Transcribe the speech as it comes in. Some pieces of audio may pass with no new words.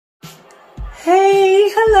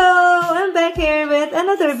Hello, I'm back here with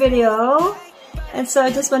another video. And so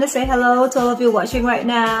I just want to say hello to all of you watching right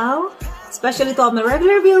now, especially to all my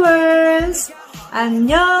regular viewers.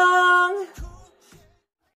 Annyeong!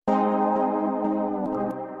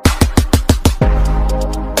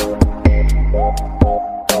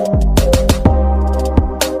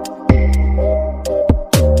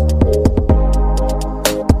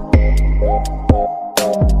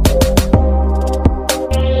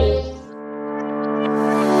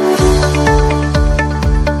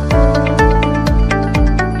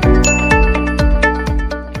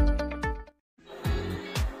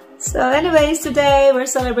 So anyways, today we're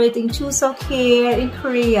celebrating Chuseok here in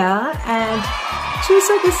Korea, and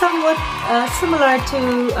Chuseok is somewhat similar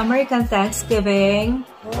to American Thanksgiving.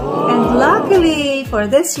 And luckily for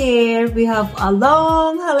this year, we have a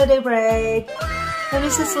long holiday break. And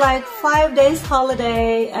this is like 5 days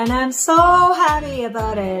holiday, and I'm so happy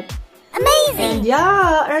about it. Amazing! And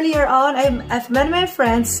yeah, earlier on, I've met my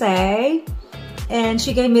friend Say, and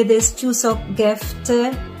she gave me this Chuseok gift,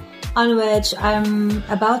 on which I'm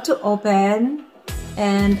about to open,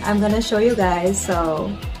 and I'm gonna show you guys, so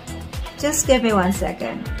just give me 1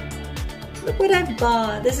 second. Look what I've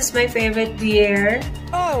bought. This is my favorite beer.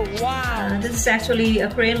 Oh wow! This is actually a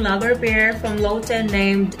Korean lager beer from Lotte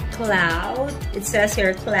named Kloud. It says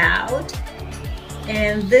here Kloud.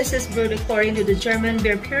 And this is brewed according to the German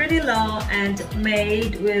beer purity law and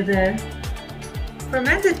made with a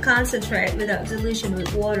fermented concentrate without dilution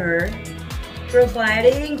with water,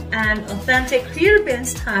 providing an authentic European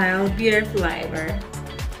style beer flavor.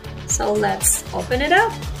 So let's open it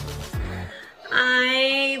up.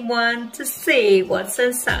 I want to see what's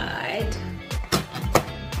inside.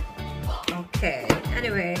 Okay,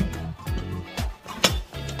 anyway.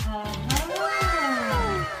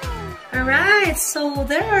 Alright, so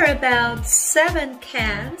there are about 7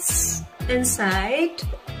 cans inside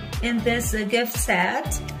in this gift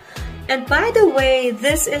set. And by the way,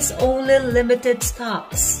 this is only limited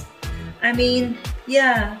stocks. I mean,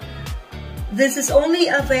 yeah, this is only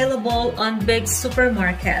available on big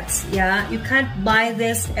supermarkets. Yeah, you can't buy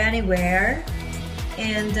this anywhere.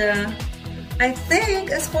 And I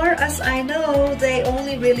think, as far as I know, they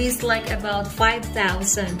only released like about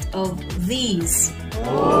 5,000 of these.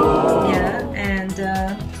 Yeah, and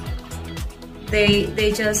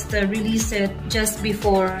they just released it just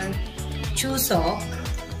before Chuseok.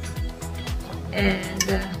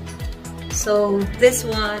 And so this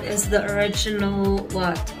one is the original.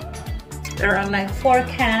 What? There are like 4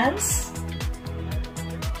 cans,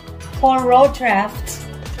 4 road draft.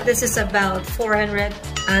 This is about 500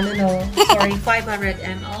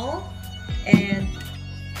 ml, and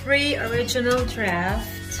 3 original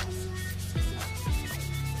draft,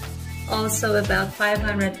 also about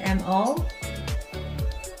 500 ml.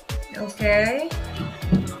 Okay,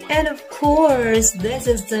 and of course, this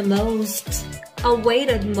is the most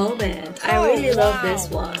awaited moment. I really love this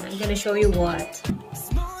one. I'm gonna show you what.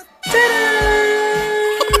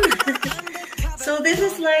 So this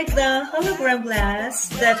is like the hologram glass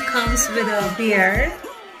that comes with a beer.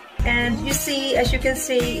 And you see, as you can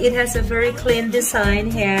see, it has a very clean design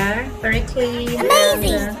here. Very clean.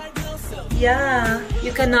 Amazing! And, yeah,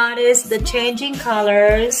 you can notice the changing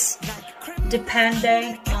colors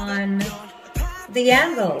depending on the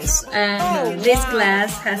angles. And this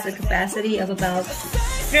glass has a capacity of about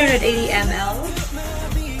 380 ml.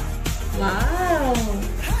 Wow!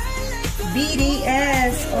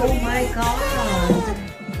 BTS! Oh my god!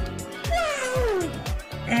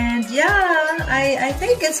 And yeah, I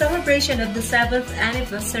think in celebration of the 7th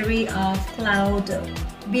anniversary of Kloud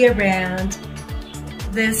beer brand,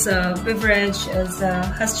 this beverage has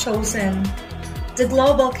chosen the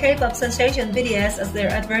global K-pop sensation BTS as their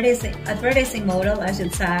advertising model, I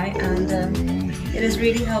should say, and it has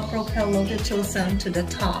really helped propel Lotte Chosun to the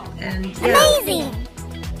top. And yeah. Amazing!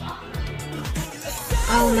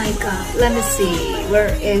 Oh my god, let me see.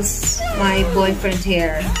 Where is my boyfriend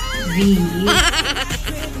here? V.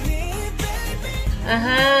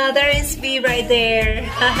 There is V right there.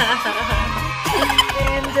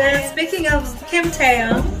 And speaking of Kim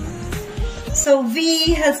Taeyong, so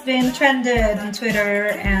V has been trended on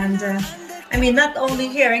Twitter, and I mean, not only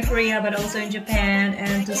here in Korea but also in Japan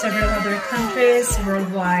and to several other countries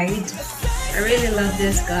worldwide. I really love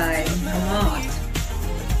this guy a lot.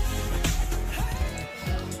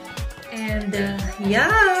 And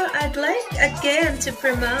yeah, I'd like again to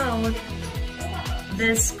promote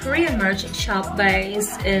this Korean merchant shop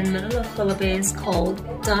based in Manila, Philippines called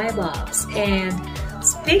Diebox. And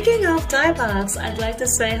speaking of Diebox, I'd like to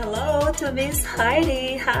say hello to Miss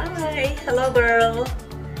Heidi. Hi! Hello girl!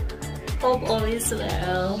 Hope all is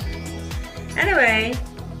well. Anyway,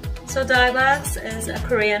 So Diebox is a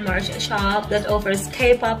Korean merch shop that offers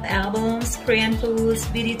K-pop albums, Korean foods,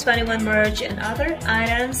 BD21 merch, and other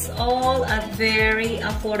items, all at very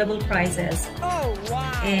affordable prices. Oh,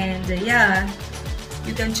 wow. And yeah,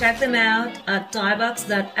 you can check them out at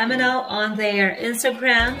diebox.mno on their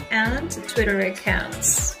Instagram and Twitter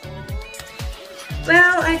accounts.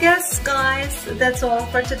 Well, I guess guys, that's all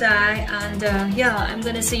for today, and yeah, I'm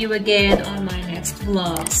gonna see you again on my next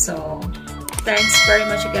vlog. So thanks very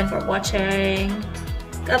much again for watching.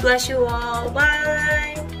 God bless you all. Bye.